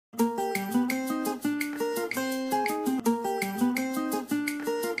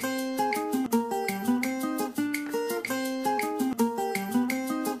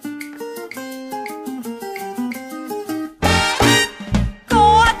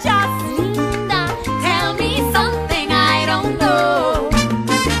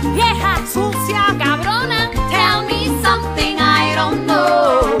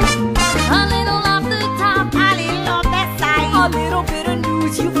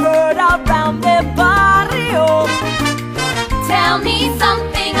word around the barrio. Tell me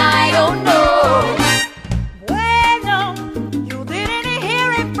something I don't know. Bueno, you didn't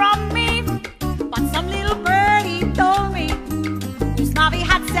hear it from me, but some little birdie told me Gustavo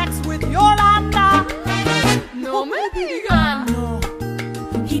had sex with Yolanda. No me diga. No.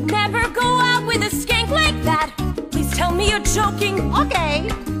 He'd never go out with a skank like that. Please tell me you're joking. Okay,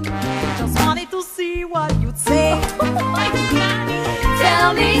 just wanted to see what you'd say.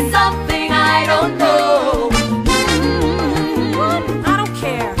 Tell me something I don't know. I don't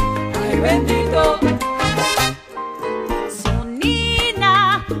care. Ay, bendito. So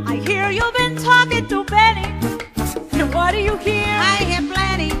Nina, I hear you've been talking to Benny. And what do you hear? I hear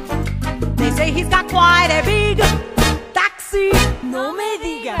plenty. They say he's got quite a big taxi. No me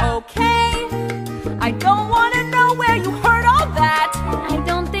diga. Okay, I don't want to know where you heard all that. I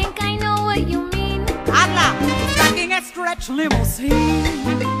don't think I know what you mean. Angela, he's driving a stretch limousine.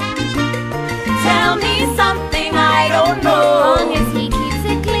 Tell me something I don't know. As long as he keeps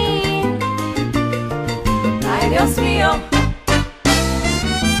it clean. Ay, Dios mío.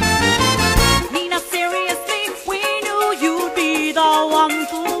 Nina, seriously, we knew you'd be the one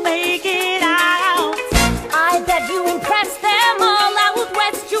to make it out. I bet you impressed them all out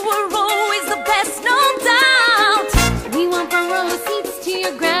west. You were always the best, no doubt. We want the row seats to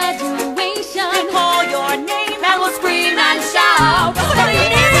your graduation. We call your name And we'll scream and shout.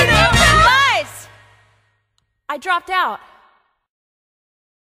 Guys! I dropped out.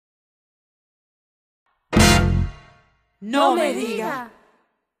 No me diga.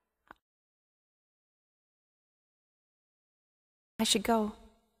 I should go.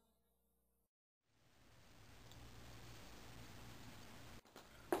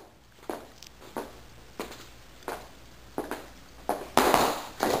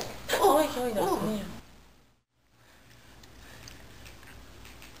 Ôi, ôi, Dios mío.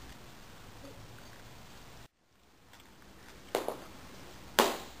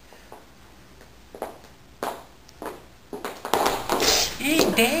 Hey,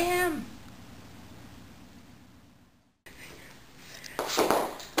 damn.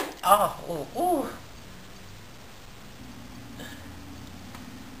 Oh, ooh, ooh.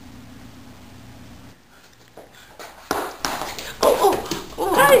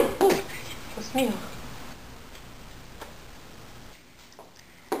 Ay, Dios mío.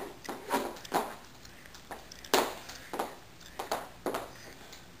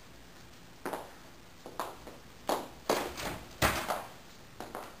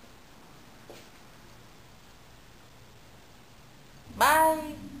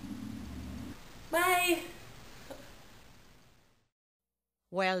 Bye. Bye.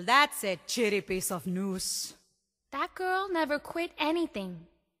 Well, that's a chitty piece of news. That girl never quit anything.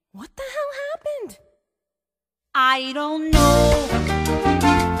 What the hell happened? I don't know.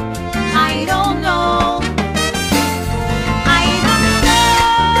 I don't know.